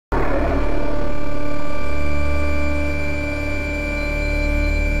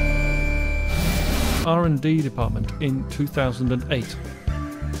R&D department in 2008.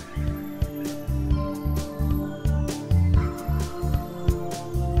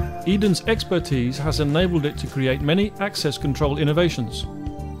 Eden's expertise has enabled it to create many access control innovations.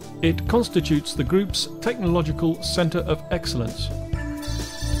 It constitutes the group's technological centre of excellence.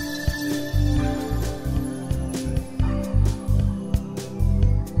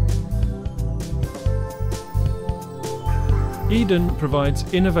 Eden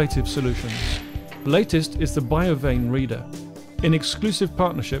provides innovative solutions. The latest is the Biovein reader, in exclusive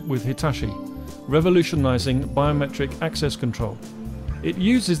partnership with Hitachi, revolutionizing biometric access control. It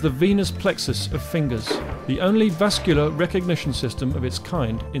uses the venous plexus of fingers, the only vascular recognition system of its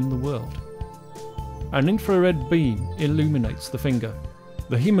kind in the world. An infrared beam illuminates the finger.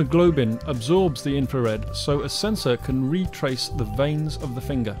 The hemoglobin absorbs the infrared so a sensor can retrace the veins of the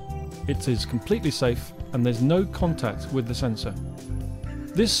finger. It is completely safe and there's no contact with the sensor.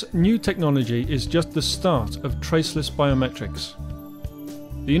 This new technology is just the start of traceless biometrics.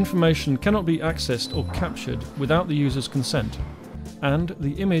 The information cannot be accessed or captured without the user's consent, and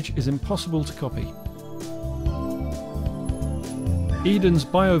the image is impossible to copy. Eden's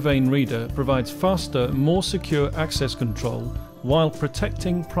Biovein reader provides faster, more secure access control while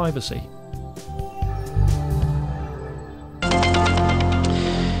protecting privacy.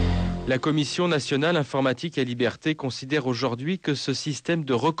 La Commission nationale informatique et liberté considère aujourd'hui que ce système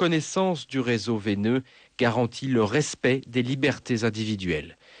de reconnaissance du réseau veineux garantit le respect des libertés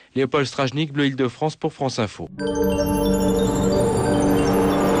individuelles. Léopold Strajnik, Bleu Île-de-France pour France Info.